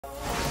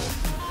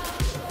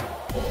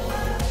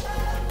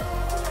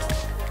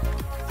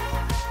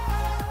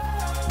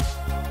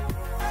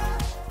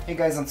Hey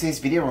guys, on today's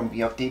video we're going to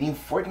be updating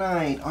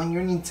Fortnite on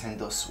your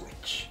Nintendo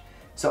Switch.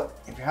 So,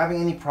 if you're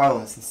having any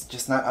problems, it's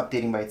just not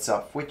updating by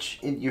itself, which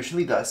it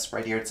usually does.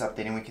 Right here it's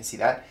updating, we can see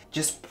that.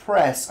 Just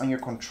press on your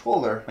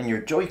controller, on your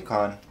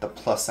Joy-Con, the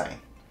plus sign.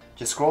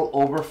 Just scroll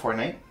over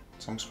Fortnite.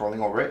 So I'm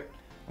scrolling over it.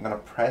 I'm going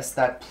to press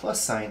that plus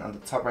sign on the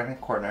top right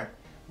hand corner.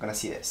 I'm going to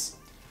see this.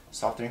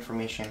 Software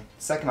information.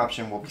 Second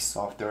option will be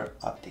software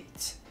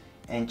updates.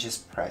 And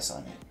just press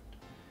on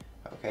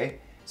it. Okay,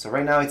 so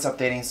right now it's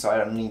updating, so I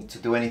don't need to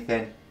do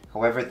anything.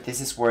 However,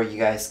 this is where you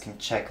guys can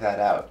check that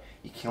out.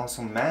 You can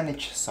also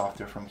manage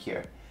software from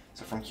here.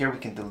 So from here we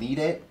can delete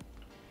it,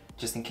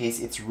 just in case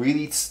it's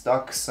really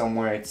stuck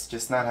somewhere, it's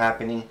just not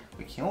happening.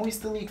 We can always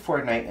delete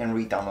Fortnite and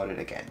re-download it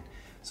again.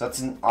 So that's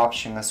an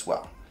option as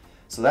well.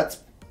 So that's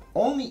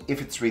only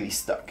if it's really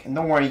stuck. And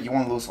don't worry, you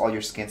won't lose all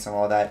your skins and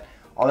all that.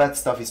 All that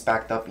stuff is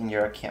backed up in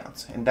your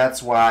account. And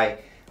that's why,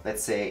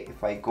 let's say,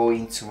 if I go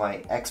into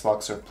my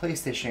Xbox or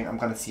PlayStation, I'm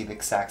gonna see the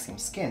exact same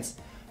skins.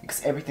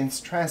 Because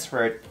everything's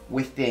transferred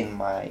within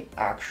my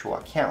actual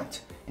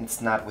account. It's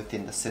not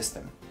within the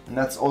system. And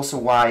that's also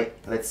why,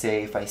 let's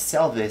say if I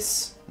sell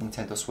this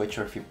Nintendo Switch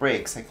or if it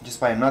breaks, I can just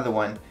buy another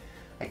one.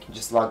 I can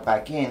just log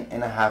back in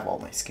and I have all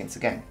my skins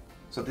again.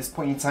 So at this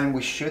point in time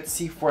we should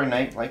see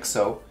Fortnite like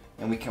so,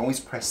 and we can always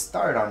press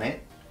start on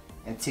it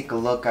and take a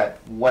look at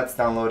what's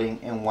downloading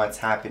and what's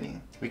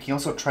happening. We can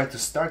also try to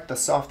start the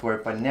software,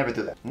 but never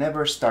do that.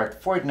 Never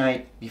start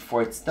Fortnite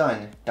before it's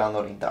done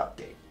downloading the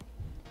update.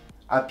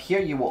 Up here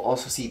you will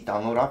also see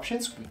download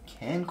options. We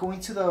can go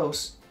into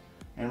those,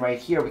 and right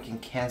here we can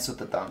cancel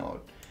the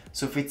download.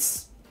 So if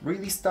it's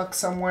really stuck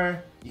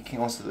somewhere, you can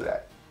also do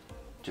that.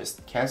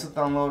 Just cancel the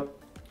download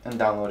and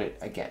download it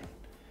again.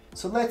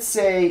 So let's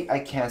say I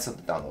cancel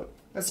the download.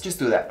 Let's just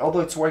do that. Although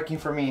it's working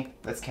for me,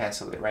 let's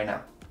cancel it right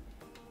now.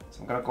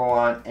 So I'm gonna go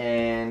on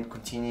and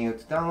continue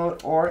to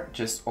download, or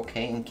just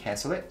OK and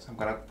cancel it. So I'm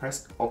gonna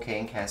press OK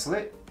and cancel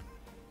it.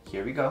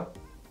 Here we go.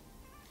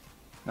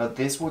 Now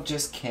this will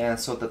just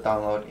cancel the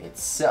download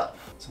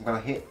itself. So I'm gonna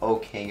hit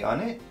OK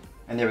on it,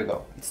 and there we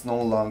go. It's no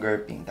longer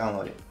being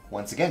downloaded.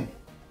 Once again,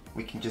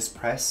 we can just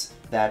press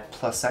that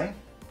plus sign.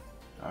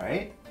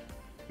 Alright,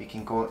 we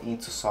can go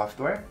into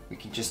software. We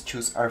can just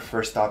choose our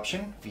first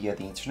option via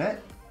the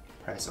internet.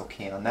 Press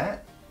OK on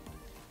that.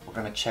 We're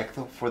gonna check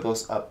for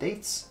those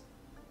updates,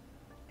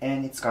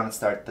 and it's gonna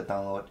start the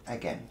download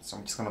again. So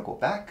I'm just gonna go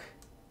back,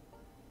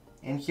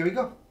 and here we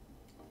go.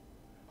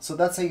 So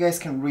that's how you guys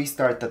can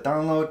restart the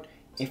download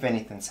if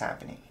anything's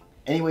happening.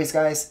 Anyways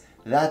guys,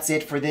 that's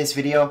it for this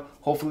video.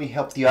 Hopefully it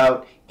helped you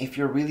out. If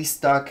you're really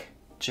stuck,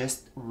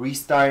 just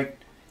restart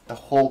the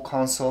whole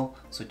console.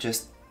 So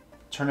just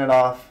turn it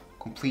off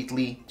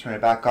completely, turn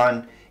it back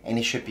on, and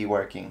it should be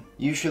working.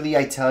 Usually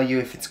I tell you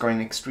if it's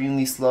going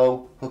extremely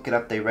slow, hook it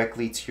up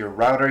directly to your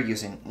router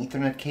using an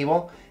Ethernet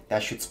cable.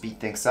 That should speed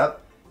things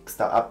up. Because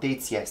the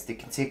updates, yes, they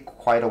can take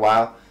quite a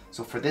while.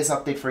 So for this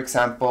update, for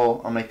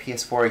example, on my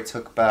PS4 it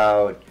took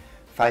about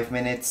 5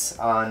 minutes.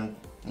 On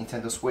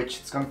Nintendo Switch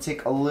it's gonna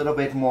take a little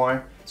bit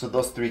more. So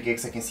those 3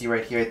 gigs I can see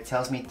right here, it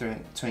tells me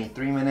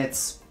 23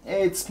 minutes.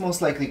 It's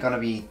most likely gonna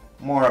be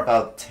more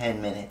about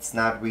 10 minutes,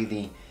 not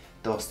really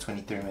those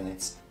 23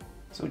 minutes.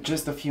 So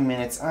just a few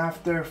minutes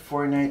after,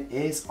 Fortnite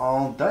is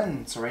all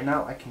done. So right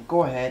now I can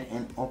go ahead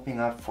and open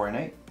up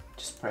Fortnite.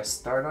 Just press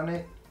start on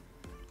it,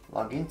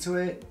 log into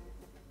it,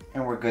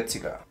 and we're good to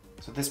go.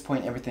 So at this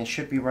point everything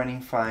should be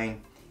running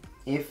fine.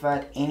 If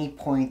at any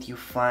point you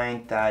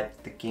find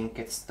that the game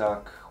gets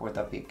stuck or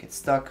the update gets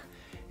stuck,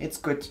 it's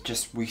good to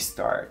just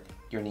restart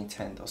your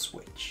Nintendo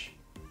Switch.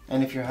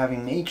 And if you're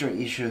having major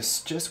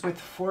issues just with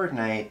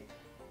Fortnite,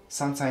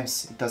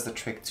 sometimes it does the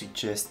trick to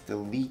just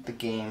delete the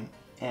game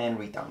and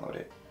re-download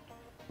it.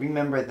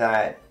 Remember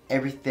that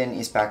everything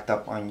is backed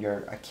up on your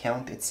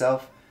account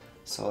itself,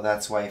 so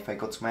that's why if I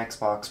go to my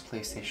Xbox,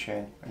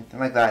 PlayStation, or anything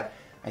like that,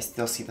 I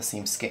still see the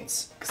same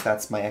skins, because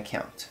that's my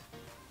account.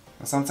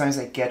 And sometimes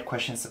I get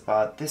questions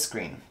about this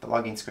screen, the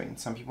login screen.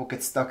 Some people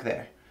get stuck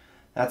there.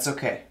 That's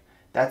okay.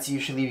 That's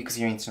usually because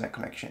of your internet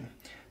connection.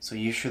 So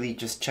usually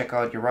just check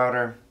out your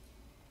router,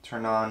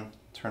 turn on,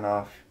 turn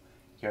off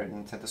your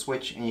Nintendo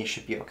Switch, and you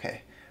should be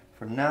okay.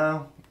 For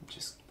now,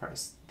 just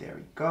press, there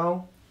we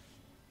go.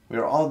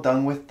 We're all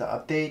done with the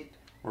update.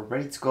 We're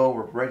ready to go.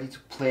 We're ready to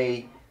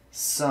play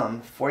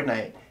some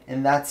Fortnite.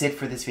 And that's it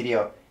for this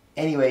video.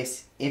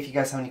 Anyways, if you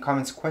guys have any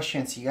comments,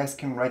 questions, you guys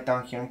can write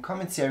down here in the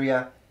comments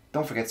area.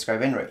 Don't forget to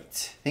subscribe and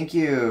rate. Thank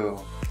you.